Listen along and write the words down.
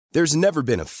There's never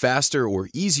been a faster or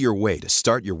easier way to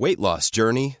start your weight loss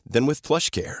journey than with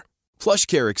PlushCare.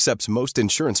 PlushCare accepts most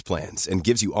insurance plans and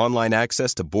gives you online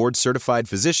access to board-certified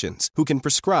physicians who can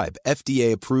prescribe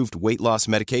FDA-approved weight loss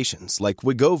medications like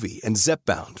Wegovy and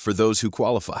Zepbound for those who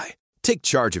qualify. Take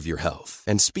charge of your health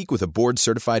and speak with a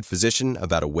board-certified physician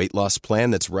about a weight loss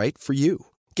plan that's right for you.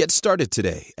 Get started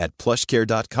today at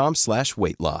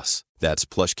plushcare.com/weight-loss. That's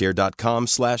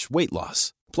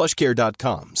plushcare.com/weight-loss.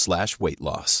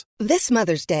 plushcare.com/weight-loss. This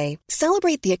Mother's Day,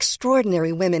 celebrate the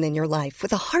extraordinary women in your life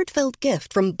with a heartfelt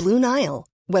gift from Blue Nile.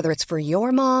 Whether it's for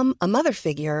your mom, a mother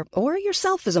figure, or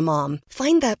yourself as a mom,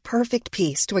 find that perfect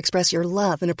piece to express your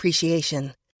love and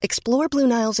appreciation. Explore Blue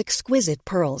Nile's exquisite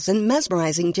pearls and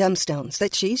mesmerizing gemstones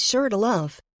that she's sure to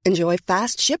love. Enjoy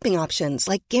fast shipping options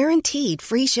like guaranteed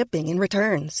free shipping and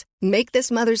returns. Make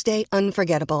this Mother's Day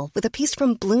unforgettable with a piece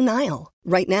from Blue Nile.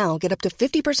 Right now, get up to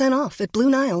 50% off at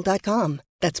BlueNile.com.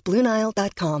 That's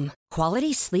BlueNile.com.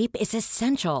 Quality sleep is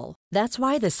essential. That's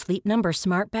why the Sleep Number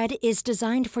Smart Bed is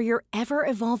designed for your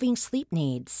ever-evolving sleep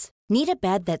needs. Need a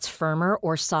bed that's firmer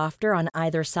or softer on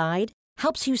either side?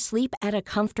 Helps you sleep at a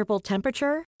comfortable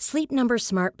temperature? Sleep Number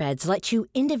Smart Beds let you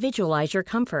individualize your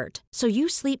comfort, so you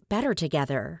sleep better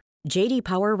together. J.D.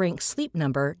 Power ranks Sleep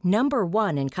Number number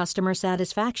 1 in customer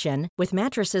satisfaction with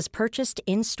mattresses purchased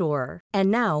in-store. And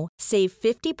now, save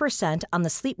 50% on the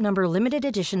Sleep Number Limited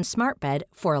Edition Smart Bed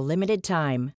for a limited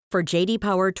time. For J.D.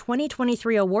 Power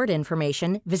 2023 award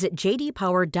information, visit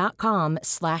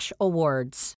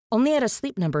jdpower.com/awards. Only at a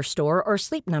Sleep Number store or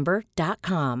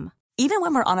sleepnumber.com. Even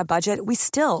when we're on a budget, we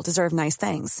still deserve nice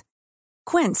things.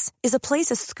 Quince is a place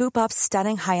to scoop up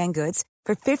stunning high-end goods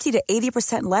for 50 to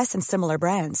 80% less than similar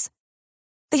brands.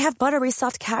 They have buttery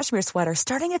soft cashmere sweaters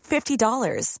starting at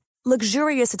 $50,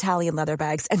 luxurious Italian leather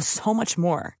bags, and so much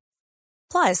more.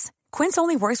 Plus, Quince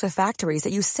only works with factories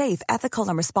that use safe, ethical,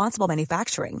 and responsible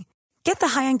manufacturing. Get the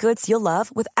high-end goods you'll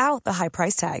love without the high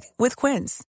price tag with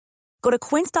Quince. Go to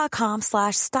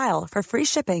quince.com/style for free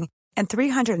shipping and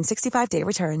 365-day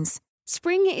returns.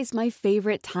 Spring is my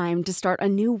favorite time to start a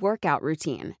new workout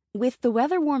routine. With the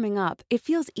weather warming up, it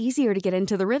feels easier to get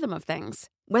into the rhythm of things.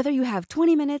 Whether you have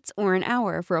 20 minutes or an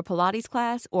hour for a Pilates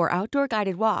class or outdoor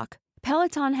guided walk,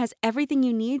 Peloton has everything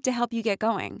you need to help you get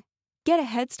going. Get a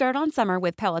head start on summer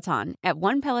with Peloton at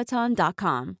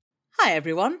onepeloton.com. Hi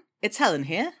everyone, it's Helen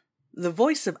here, the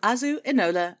voice of Azu,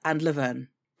 Enola and Laverne.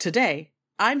 Today,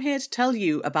 I'm here to tell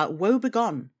you about Woe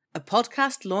Begone, a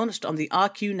podcast launched on the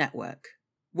RQ network.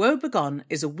 Woe Begone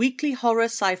is a weekly horror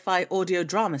sci-fi audio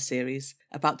drama series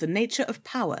about the nature of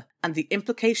power and the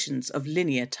implications of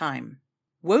linear time.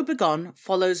 Woe Begone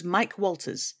follows Mike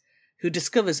Walters, who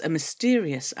discovers a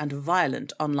mysterious and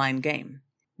violent online game.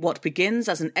 What begins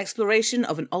as an exploration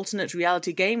of an alternate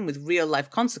reality game with real-life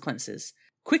consequences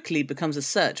quickly becomes a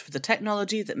search for the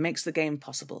technology that makes the game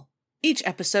possible. Each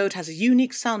episode has a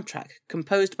unique soundtrack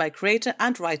composed by creator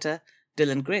and writer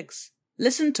Dylan Griggs.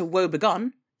 Listen to Woe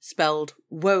Begone, spelled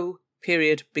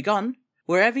woe.begone,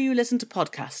 wherever you listen to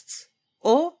podcasts.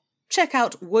 Or check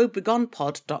out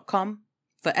woebegonepod.com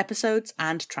for episodes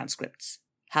and transcripts.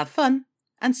 Have fun,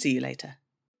 and see you later.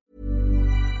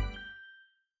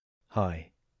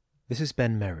 Hi, this is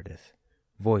Ben Meredith,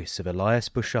 voice of Elias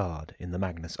Bouchard in the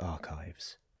Magnus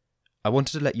Archives. I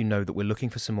wanted to let you know that we're looking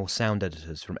for some more sound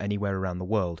editors from anywhere around the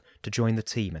world to join the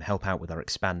team and help out with our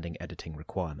expanding editing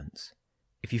requirements.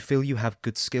 If you feel you have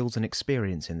good skills and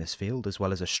experience in this field, as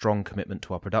well as a strong commitment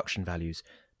to our production values,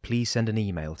 please send an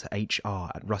email to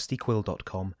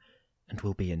hr@rustyquill.com and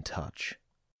we'll be in touch.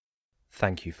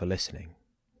 Thank you for listening.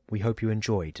 We hope you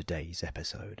enjoy today's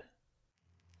episode.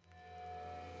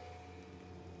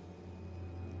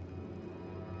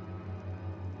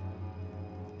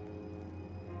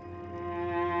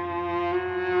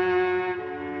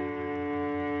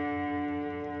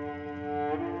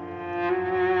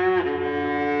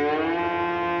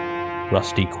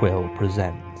 Rusty Quill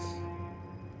presents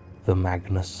The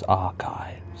Magnus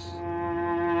Archives.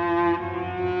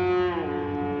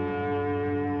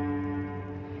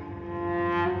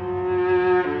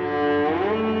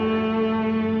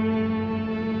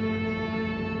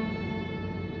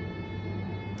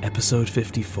 Episode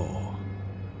 54.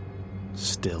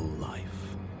 Still Life.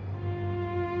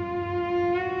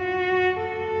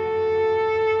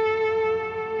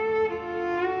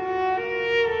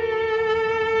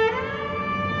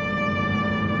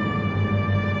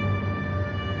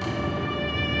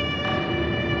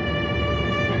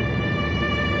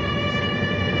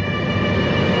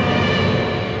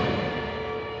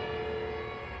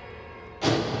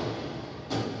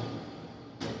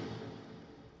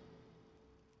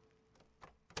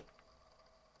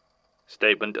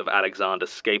 Statement of Alexander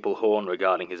Scapelhorn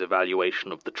regarding his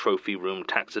evaluation of the trophy room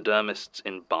taxidermists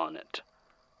in Barnet.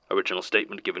 Original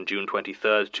statement given June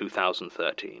 23,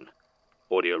 2013.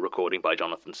 Audio recording by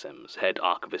Jonathan Sims, Head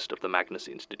Archivist of the Magnus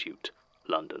Institute,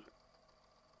 London.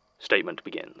 Statement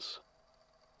begins.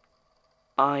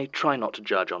 I try not to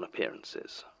judge on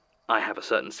appearances. I have a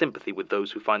certain sympathy with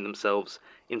those who find themselves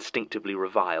instinctively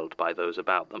reviled by those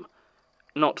about them.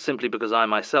 Not simply because I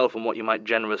myself am what you might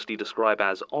generously describe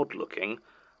as odd-looking,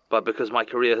 but because my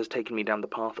career has taken me down the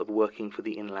path of working for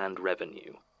the Inland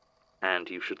Revenue. And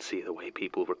you should see the way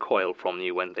people recoil from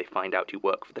you when they find out you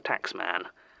work for the taxman.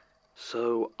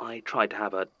 So I tried to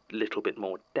have a little bit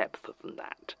more depth than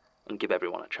that, and give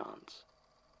everyone a chance.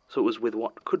 So it was with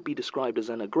what could be described as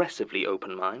an aggressively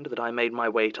open mind that I made my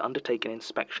way to undertake an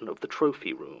inspection of the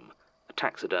Trophy Room, a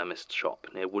taxidermist's shop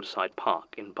near Woodside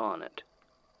Park in Barnet.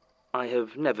 I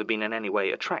have never been in any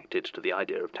way attracted to the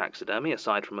idea of taxidermy,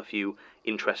 aside from a few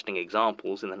interesting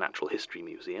examples in the Natural History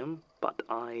Museum, but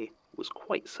I was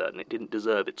quite certain it didn't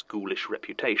deserve its ghoulish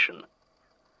reputation.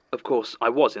 Of course, I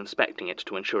was inspecting it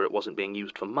to ensure it wasn't being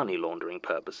used for money laundering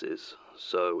purposes,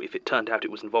 so if it turned out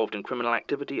it was involved in criminal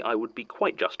activity, I would be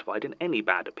quite justified in any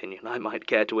bad opinion I might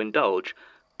care to indulge,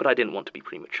 but I didn't want to be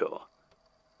premature.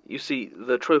 You see,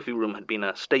 the Trophy Room had been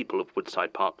a staple of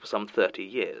Woodside Park for some 30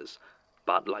 years,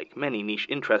 but, like many niche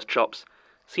interest shops,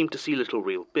 seemed to see little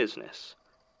real business.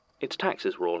 Its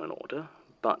taxes were all in order,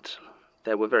 but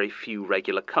there were very few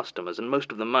regular customers, and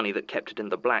most of the money that kept it in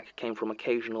the black came from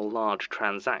occasional large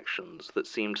transactions that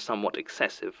seemed somewhat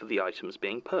excessive for the items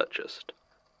being purchased,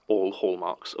 all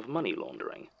hallmarks of money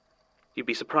laundering. You'd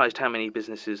be surprised how many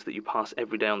businesses that you pass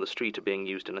every day on the street are being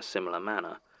used in a similar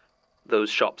manner. Those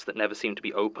shops that never seem to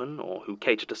be open, or who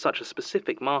cater to such a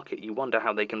specific market, you wonder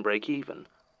how they can break even.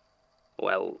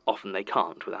 Well, often they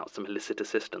can't without some illicit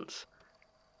assistance.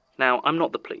 Now, I'm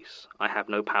not the police. I have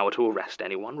no power to arrest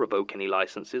anyone, revoke any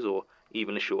licenses, or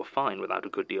even issue a fine without a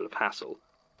good deal of hassle.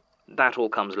 That all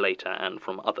comes later and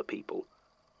from other people.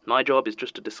 My job is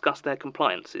just to discuss their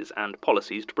compliances and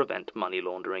policies to prevent money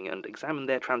laundering and examine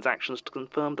their transactions to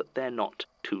confirm that they're not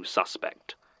too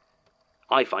suspect.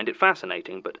 I find it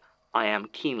fascinating, but I am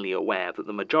keenly aware that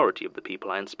the majority of the people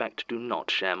I inspect do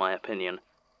not share my opinion.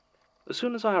 As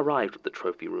soon as I arrived at the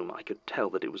Trophy Room, I could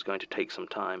tell that it was going to take some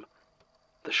time.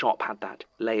 The shop had that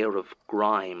layer of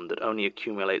grime that only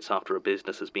accumulates after a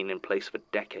business has been in place for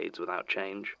decades without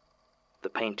change. The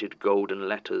painted golden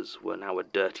letters were now a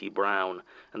dirty brown,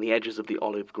 and the edges of the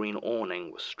olive-green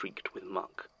awning were streaked with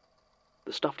muck.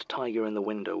 The stuffed tiger in the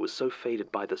window was so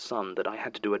faded by the sun that I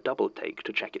had to do a double take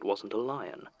to check it wasn't a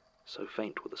lion, so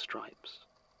faint were the stripes.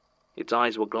 Its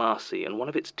eyes were glassy, and one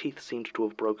of its teeth seemed to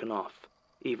have broken off.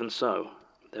 Even so,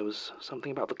 there was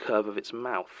something about the curve of its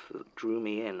mouth that drew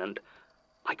me in, and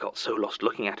I got so lost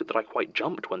looking at it that I quite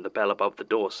jumped when the bell above the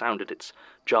door sounded its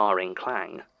jarring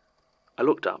clang. I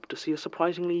looked up to see a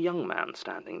surprisingly young man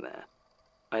standing there.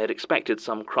 I had expected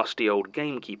some crusty old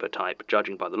gamekeeper type,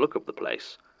 judging by the look of the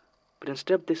place, but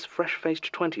instead this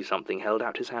fresh-faced 20-something held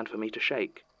out his hand for me to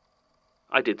shake.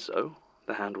 I did so.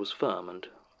 The hand was firm and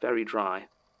very dry.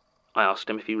 I asked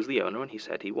him if he was the owner, and he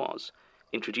said he was,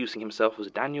 introducing himself as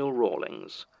Daniel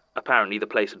Rawlings. Apparently the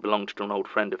place had belonged to an old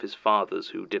friend of his father's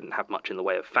who didn't have much in the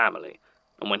way of family,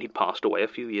 and when he'd passed away a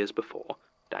few years before,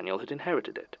 Daniel had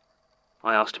inherited it.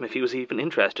 I asked him if he was even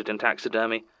interested in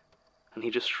taxidermy, and he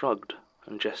just shrugged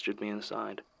and gestured me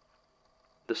inside.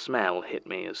 The smell hit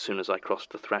me as soon as I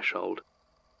crossed the threshold.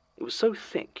 It was so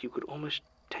thick you could almost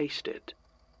taste it,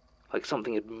 like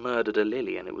something had murdered a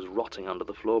lily and it was rotting under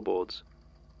the floorboards.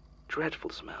 Dreadful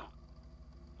smell.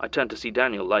 I turned to see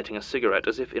Daniel lighting a cigarette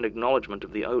as if in acknowledgement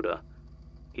of the odor.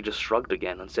 He just shrugged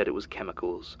again and said it was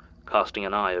chemicals, casting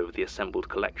an eye over the assembled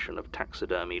collection of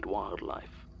taxidermied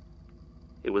wildlife.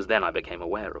 It was then I became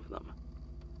aware of them.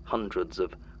 Hundreds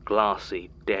of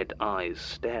glassy, dead eyes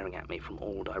staring at me from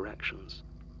all directions.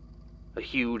 A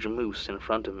huge moose in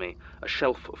front of me, a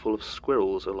shelf full of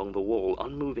squirrels along the wall,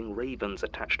 unmoving ravens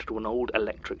attached to an old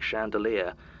electric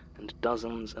chandelier, and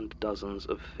dozens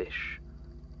of fish,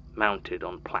 mounted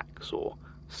on plaques or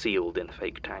sealed in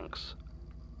fake tanks.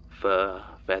 Fur,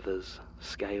 feathers,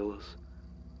 scales,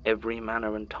 every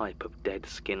manner and type of dead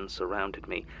skin surrounded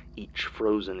me, each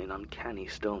frozen in uncanny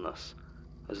stillness,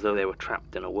 as though they were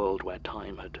trapped in a world where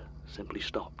time had simply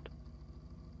stopped.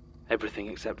 Everything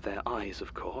except their eyes,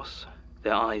 of course.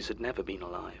 Their eyes had never been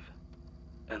alive,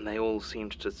 and they all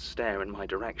seemed to stare in my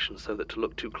direction, so that to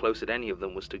look too close at any of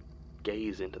them was to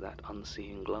gaze into that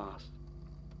unseeing glass.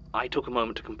 I took a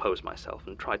moment to compose myself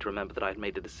and tried to remember that I had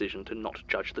made a decision to not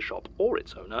judge the shop or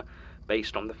its owner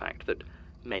based on the fact that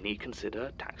many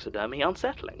consider taxidermy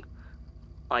unsettling.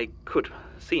 I could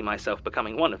see myself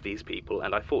becoming one of these people,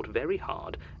 and I fought very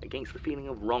hard against the feeling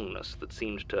of wrongness that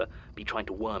seemed to be trying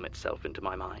to worm itself into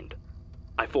my mind.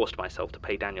 I forced myself to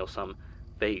pay Daniel some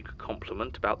vague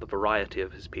compliment about the variety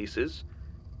of his pieces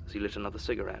as he lit another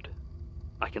cigarette.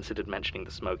 I considered mentioning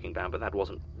the smoking ban, but that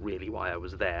wasn't really why I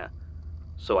was there,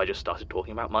 so I just started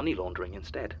talking about money laundering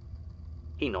instead.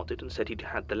 He nodded and said he'd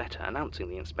had the letter announcing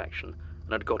the inspection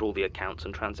and had got all the accounts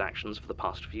and transactions for the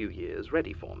past few years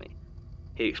ready for me.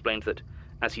 He explained that,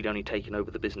 as he'd only taken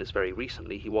over the business very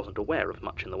recently, he wasn't aware of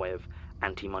much in the way of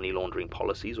anti-money laundering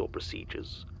policies or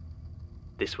procedures.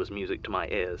 This was music to my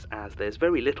ears, as there's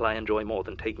very little I enjoy more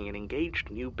than taking an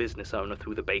engaged new business owner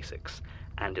through the basics,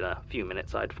 and in a few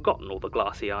minutes I'd forgotten all the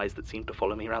glassy eyes that seemed to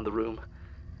follow me around the room.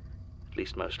 At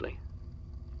least mostly.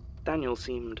 Daniel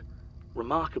seemed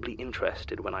remarkably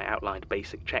interested when I outlined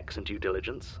basic checks and due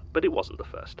diligence, but it wasn't the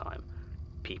first time.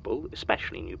 People,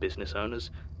 especially new business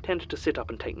owners, tend to sit up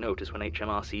and take notice when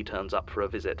HMRC turns up for a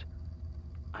visit.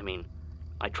 I mean,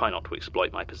 I try not to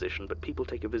exploit my position, but people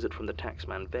take a visit from the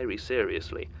taxman very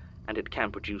seriously, and it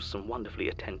can produce some wonderfully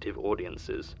attentive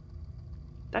audiences.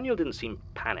 Daniel didn't seem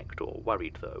panicked or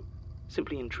worried, though,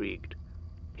 simply intrigued.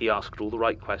 He asked all the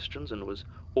right questions and was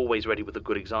always ready with a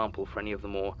good example for any of the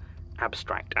more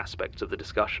abstract aspects of the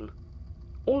discussion.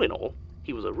 All in all,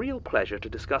 he was a real pleasure to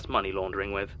discuss money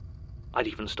laundering with. I'd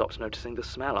even stopped noticing the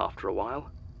smell after a while,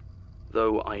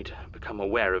 though I'd become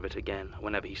aware of it again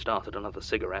whenever he started another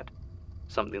cigarette,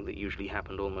 something that usually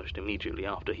happened almost immediately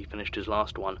after he finished his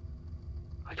last one.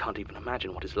 I can't even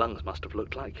imagine what his lungs must have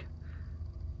looked like.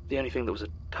 The only thing that was a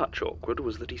touch awkward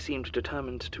was that he seemed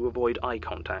determined to avoid eye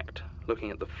contact,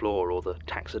 looking at the floor or the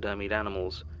taxidermied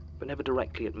animals, but never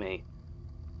directly at me.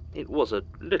 It was a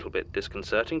little bit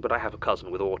disconcerting, but I have a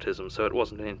cousin with autism, so it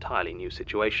wasn't an entirely new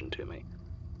situation to me.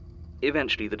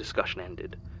 Eventually the discussion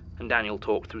ended, and Daniel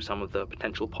talked through some of the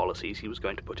potential policies he was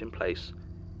going to put in place.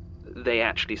 They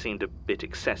actually seemed a bit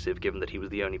excessive, given that he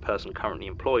was the only person currently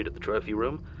employed at the trophy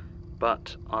room,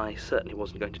 but I certainly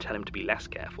wasn't going to tell him to be less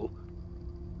careful.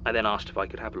 I then asked if I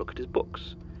could have a look at his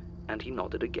books, and he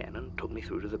nodded again and took me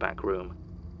through to the back room.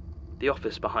 The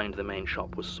office behind the main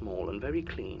shop was small and very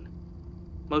clean.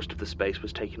 Most of the space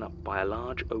was taken up by a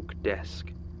large oak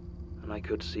desk, and I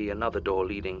could see another door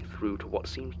leading through to what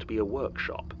seemed to be a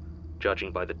workshop,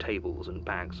 judging by the tables and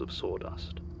bags of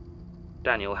sawdust.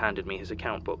 Daniel handed me his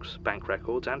account books, bank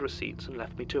records, and receipts and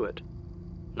left me to it.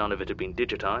 None of it had been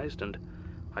digitized, and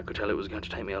I could tell it was going to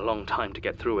take me a long time to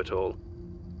get through it all.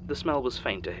 The smell was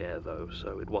fainter here, though,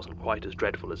 so it wasn't quite as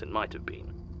dreadful as it might have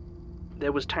been.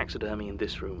 There was taxidermy in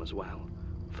this room as well,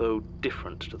 though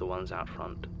different to the ones out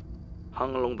front.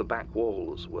 Hung along the back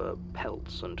walls were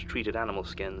pelts and treated animal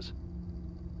skins.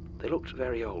 They looked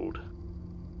very old.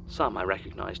 Some I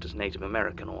recognized as Native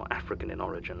American or African in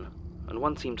origin, and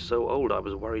one seemed so old I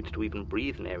was worried to even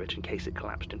breathe near it in case it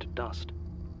collapsed into dust.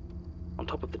 On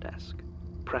top of the desk,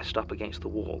 pressed up against the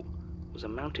wall, was a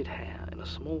mounted hare in a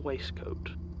small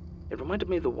waistcoat. It reminded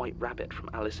me of the White Rabbit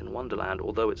from Alice in Wonderland,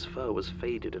 although its fur was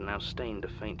faded and now stained a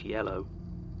faint yellow.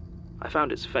 I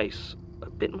found its face a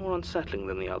bit more unsettling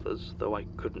than the others, though I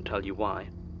couldn't tell you why,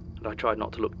 and I tried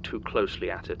not to look too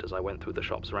closely at it as I went through the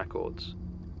shop's records.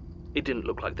 It didn't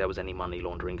look like there was any money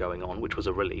laundering going on, which was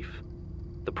a relief.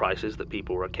 The prices that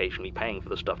people were occasionally paying for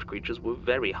the stuffed creatures were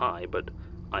very high, but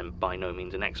I'm by no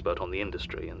means an expert on the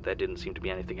industry, and there didn't seem to be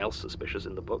anything else suspicious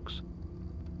in the books.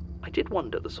 I did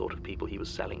wonder the sort of people he was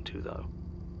selling to, though.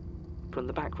 From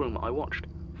the back room, I watched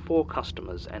 4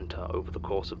 customers enter over the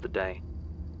course of the day.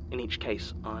 In each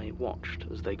case, I watched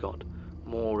as they got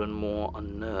more and more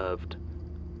unnerved,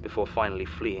 before finally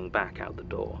fleeing back out the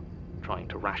door, trying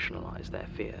to rationalize their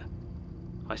fear.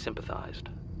 I sympathized.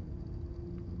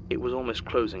 It was almost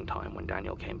closing time when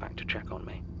Daniel came back to check on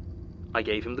me. I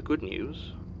gave him the good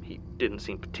news. He didn't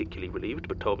seem particularly relieved,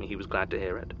 but told me he was glad to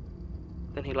hear it.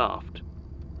 Then he laughed,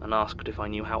 and asked if I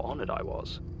knew how honored I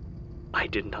was. I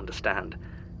didn't understand.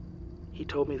 He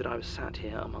told me that I was sat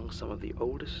here among some of the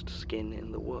oldest skin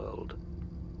in the world.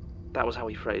 That was how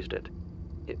he phrased it.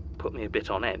 It put me a bit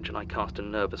on edge, and I cast a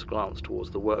nervous glance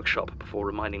towards the workshop before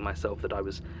reminding myself that I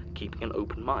was keeping an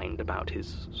open mind about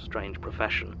his strange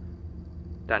profession.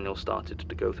 Daniel started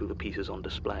to go through the pieces on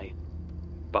display.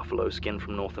 Buffalo skin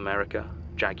from North America,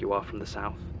 jaguar from the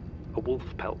South, a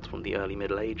wolf pelt from the early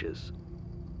Middle Ages.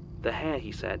 The hare,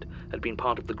 he said, had been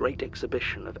part of the Great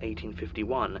Exhibition of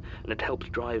 1851 and had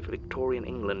helped drive Victorian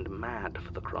England mad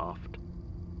for the craft.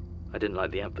 I didn't like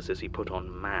the emphasis he put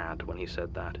on mad when he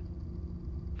said that.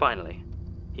 Finally,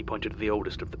 he pointed to the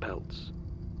oldest of the pelts.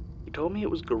 He told me it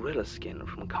was gorilla skin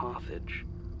from Carthage,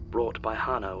 brought by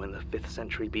Hanno in the 5th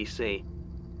century BC.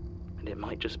 and it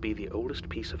might just be the oldest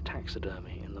piece of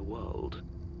taxidermy in the world.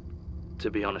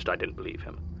 To be honest, I didn't believe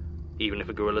him. Even if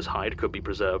a gorilla's hide could be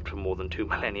preserved for more than 2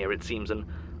 millennia, it seems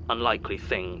an unlikely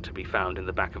thing to be found in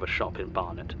the back of a shop in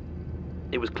Barnet.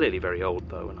 It was clearly very old,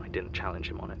 though, and I didn't challenge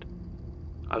him on it.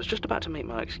 I was just about to make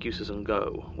my excuses and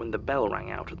go when the bell rang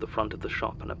out at the front of the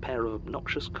shop and a pair of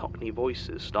obnoxious Cockney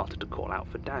voices started to call out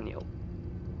for Daniel.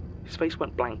 His face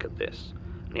went blank at this,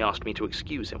 and he asked me to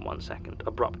excuse him 1 second,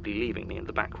 abruptly leaving me in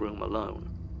the back room alone.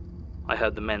 I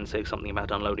heard the men say something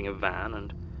about unloading a van,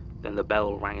 and then the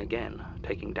bell rang again,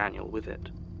 taking Daniel with it.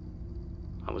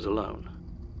 I was alone.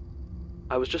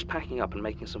 I was just packing up and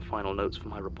making some final notes for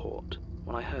my report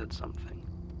when I heard something.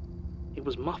 It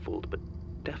was muffled, but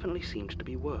definitely seemed to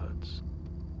be words.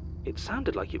 It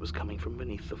sounded like it was coming from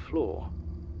beneath the floor.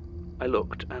 I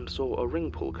looked and saw a ring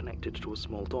pull connected to a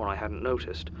small door I hadn't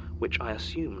noticed, which I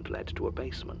assumed led to a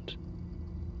basement.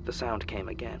 The sound came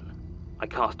again. I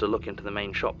cast a look into the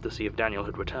main shop to see if Daniel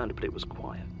had returned, but it was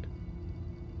quiet.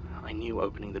 I knew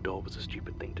opening the door was a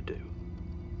stupid thing to do.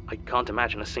 I can't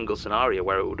imagine a single scenario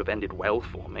where it would have ended well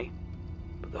for me,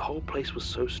 but the whole place was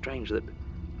so strange that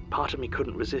part of me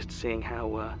couldn't resist seeing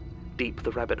how deep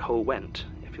the rabbit hole went,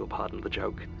 if you'll pardon the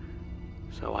joke.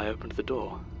 So I opened the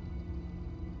door.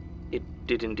 It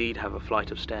did indeed have a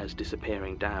flight of stairs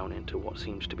disappearing down into what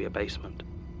seemed to be a basement.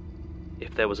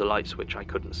 If there was a light switch, I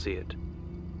couldn't see it.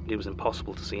 It was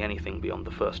impossible to see anything beyond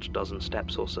the first dozen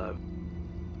steps or so.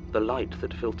 The light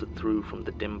that filtered through from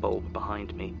the dim bulb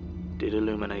behind me did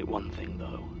illuminate one thing,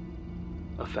 though.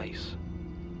 A face.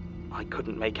 I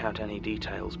couldn't make out any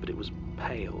details, but it was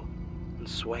pale and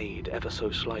swayed ever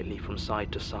so slightly from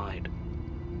side to side.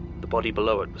 The body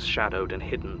below it was shadowed and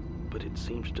hidden, but it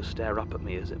seemed to stare up at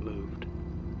me as it moved.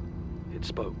 It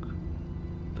spoke,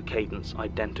 the cadence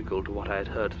identical to what I had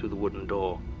heard through the wooden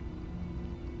door.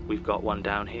 "We've got one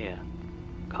down here.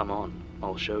 Come on,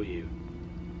 I'll show you."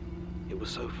 It was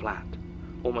so flat,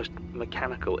 almost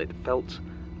mechanical, it felt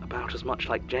about as much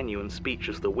like genuine speech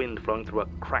as the wind flowing through a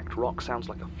cracked rock sounds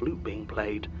like a flute being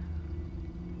played.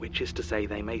 Which is to say,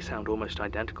 they may sound almost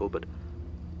identical, but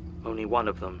only one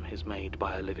of them is made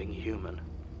by a living human.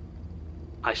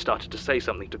 I started to say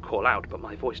something to call out, but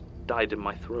my voice died in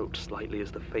my throat slightly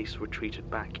as the face retreated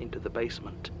back into the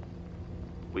basement.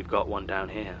 "We've got one down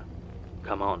here.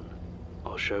 Come on,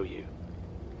 I'll show you."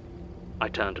 I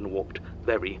turned and walked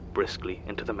very briskly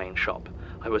into the main shop.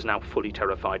 I was now fully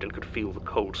terrified and could feel the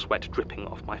cold sweat dripping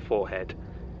off my forehead.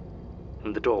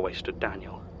 In the doorway stood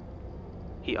Daniel.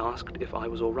 He asked if I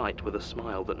was all right with a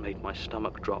smile that made my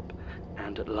stomach drop,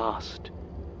 and at last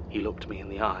he looked me in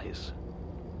the eyes.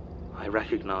 I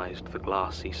recognized the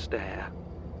glassy stare,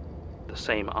 the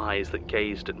same eyes that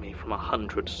gazed at me from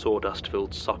 100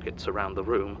 sawdust-filled sockets around the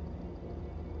room.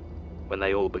 When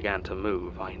they all began to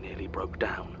move, I nearly broke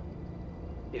down.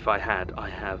 If I had, I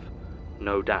have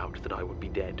no doubt that I would be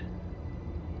dead.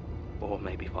 Or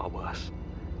maybe far worse.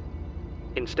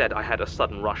 Instead, I had a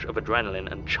sudden rush of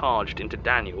adrenaline and charged into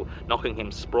Daniel, knocking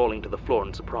him sprawling to the floor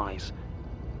in surprise.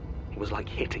 It was like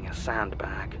hitting a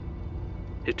sandbag.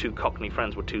 His 2 Cockney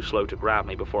friends were too slow to grab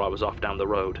me before I was off down the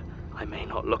road. I may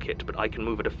not look it, but I can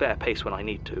move at a fair pace when I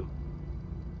need to.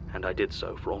 And I did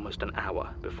so for almost an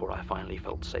hour before I finally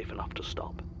felt safe enough to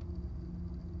stop.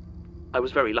 I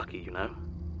was very lucky, you know.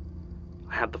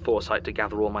 I had the foresight to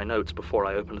gather all my notes before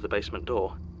I opened the basement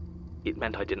door. It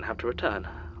meant I didn't have to return.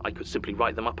 I could simply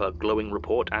write them up a glowing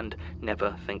report and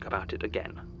never think about it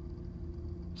again.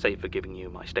 Save for giving you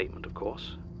my statement, of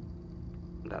course.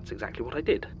 That's exactly what I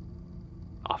did.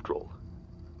 After all,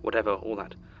 whatever all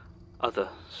that other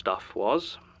stuff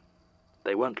was,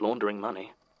 they weren't laundering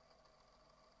money.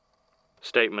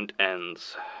 Statement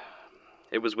ends.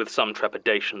 It was with some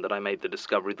trepidation that I made the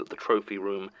discovery that the trophy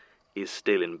room is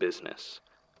still in business,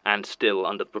 and still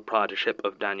under the proprietorship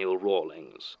of Daniel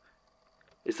Rawlings.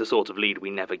 It's the sort of lead we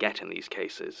never get in these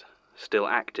cases, still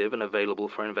active and available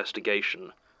for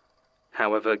investigation.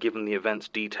 However, given the events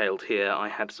detailed here, I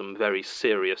had some very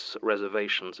serious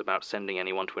reservations about sending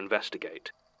anyone to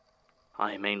investigate.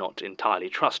 I may not entirely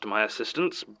trust my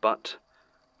assistants, but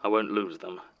I won't lose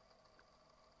them.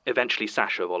 Eventually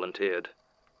Sasha volunteered.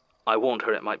 I warned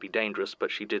her it might be dangerous,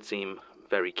 but she did seem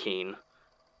very keen.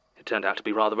 It turned out to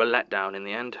be rather a letdown in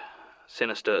the end.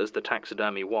 Sinister as the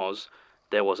taxidermy was,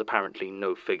 there was apparently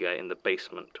no figure in the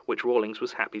basement, which Rawlings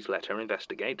was happy to let her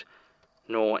investigate,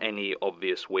 nor any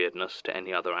obvious weirdness to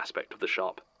any other aspect of the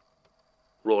shop.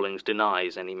 Rawlings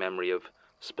denies any memory of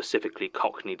specifically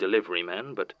Cockney delivery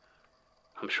men, but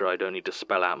I'm sure I'd only to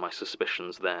spell out my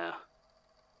suspicions there.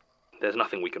 There's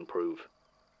nothing we can prove,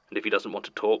 and if he doesn't want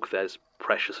to talk, there's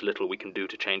precious little we can do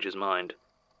to change his mind.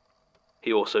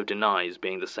 He also denies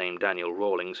being the same Daniel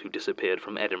Rawlings who disappeared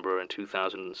from Edinburgh in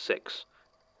 2006.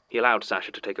 He allowed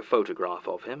Sasha to take a photograph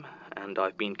of him, and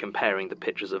I've been comparing the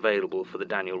pictures available for the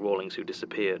Daniel Rawlings who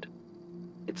disappeared.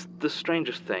 It's the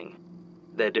strangest thing.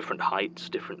 They're different heights,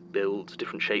 different builds,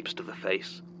 different shapes to the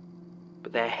face,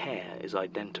 but their hair is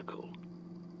identical.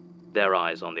 Their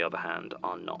eyes, on the other hand,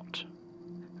 are not,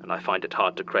 and I find it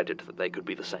hard to credit that they could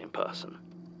be the same person.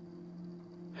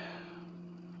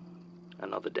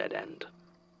 Another dead end.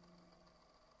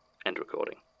 End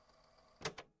recording.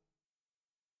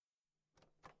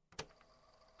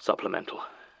 Supplemental.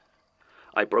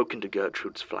 I broke into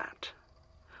Gertrude's flat.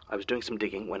 I was doing some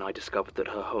digging when I discovered that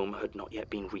her home had not yet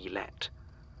been re-let.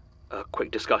 A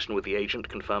quick discussion with the agent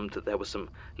confirmed that there were some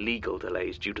legal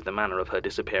delays due to the manner of her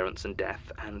disappearance and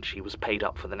death, and she was paid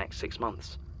up for the next 6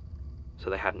 months, so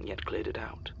they hadn't yet cleared it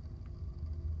out.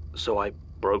 So I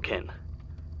broke in.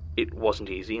 It wasn't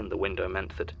easy, and the window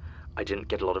meant that I didn't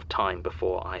get a lot of time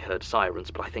before I heard sirens,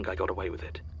 but I think I got away with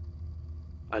it.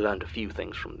 I learned a few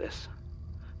things from this.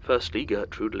 Firstly,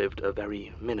 Gertrude lived a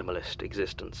very minimalist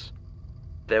existence.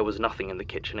 There was nothing in the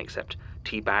kitchen except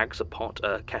tea bags, a pot,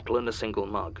 a kettle, and a single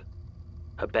mug.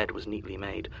 Her bed was neatly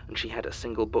made, and she had a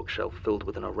single bookshelf filled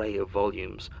with an array of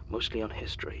volumes, mostly on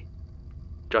history.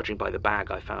 Judging by the bag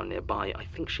I found nearby, I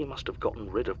think she must have gotten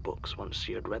rid of books once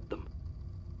she had read them.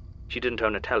 She didn't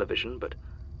own a television, but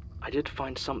I did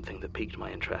find something that piqued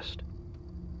my interest.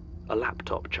 A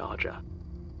laptop charger.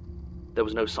 There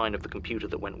was no sign of the computer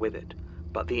that went with it,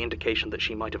 but the indication that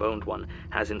she might have owned one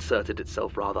has inserted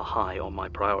itself rather high on my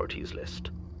priorities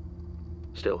list.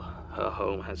 Still, her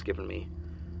home has given me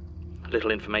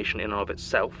little information in and of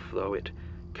itself, though it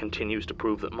continues to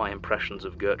prove that my impressions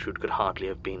of Gertrude could hardly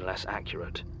have been less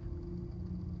accurate.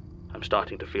 I'm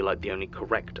starting to feel like the only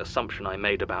correct assumption I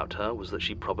made about her was that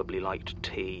she probably liked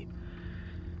tea.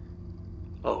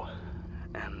 Oh,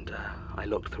 and I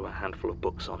looked through a handful of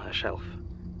books on her shelf.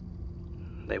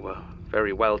 They were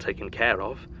very well taken care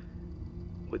of,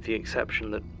 with the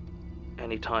exception that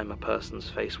any time a person's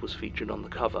face was featured on the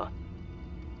cover,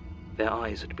 their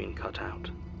eyes had been cut out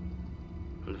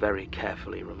and very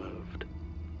carefully removed.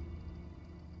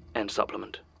 End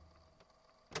supplement.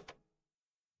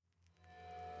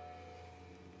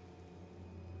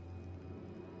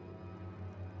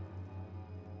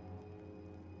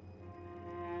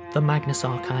 The Magnus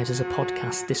Archives is a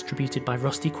podcast distributed by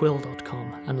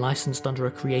rustyquill.com and licensed under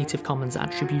a Creative Commons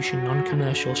Attribution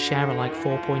Non-Commercial Share-alike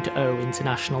 4.0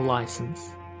 international license.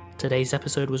 Today's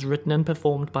episode was written and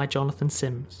performed by Jonathan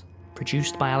Sims,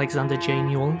 produced by Alexander J.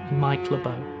 Newell and Mike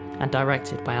LeBeau, and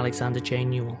directed by Alexander J.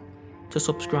 Newell. To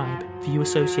subscribe, view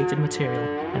associated material,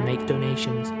 and make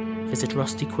donations, visit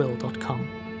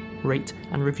rustyquill.com. Rate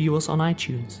and review us on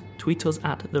iTunes, tweet us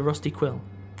at TheRustyQuill,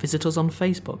 visit us on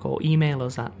Facebook or email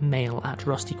us at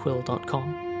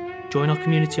mail@rustyquill.com. Join our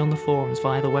community on the forums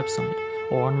via the website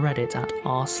or on Reddit at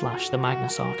r/The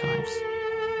Magnus Archives.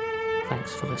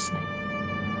 Thanks for listening.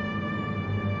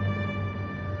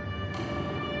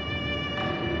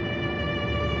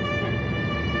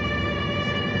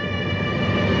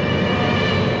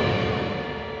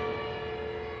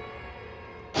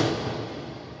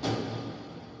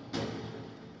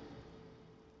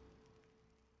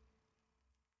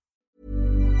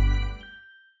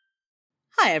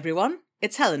 Hi everyone,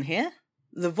 it's Helen here,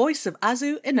 the voice of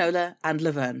Azu, Enola and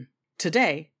Laverne.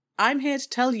 Today, I'm here to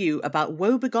tell you about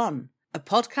Woe Begone, a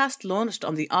podcast launched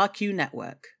on the RQ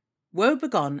network. Woe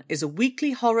Begone is a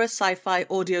weekly horror sci-fi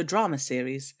audio drama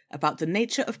series about the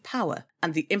nature of power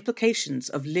and the implications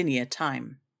of linear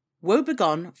time. Woe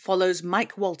Begone follows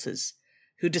Mike Walters,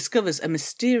 who discovers a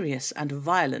mysterious and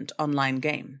violent online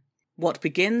game. What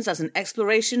begins as an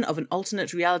exploration of an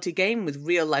alternate reality game with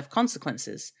real-life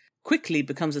consequences quickly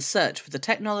becomes a search for the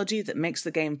technology that makes the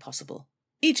game possible.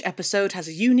 Each episode has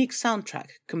a unique soundtrack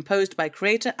composed by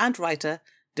creator and writer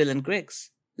Dylan Griggs.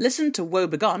 Listen to Woe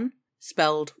Begone,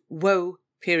 spelled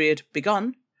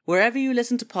Woe.Begone, wherever you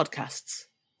listen to podcasts.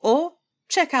 Or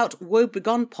check out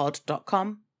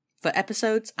woebegonepod.com for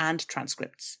episodes and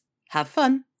transcripts. Have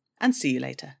fun, and see you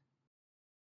later.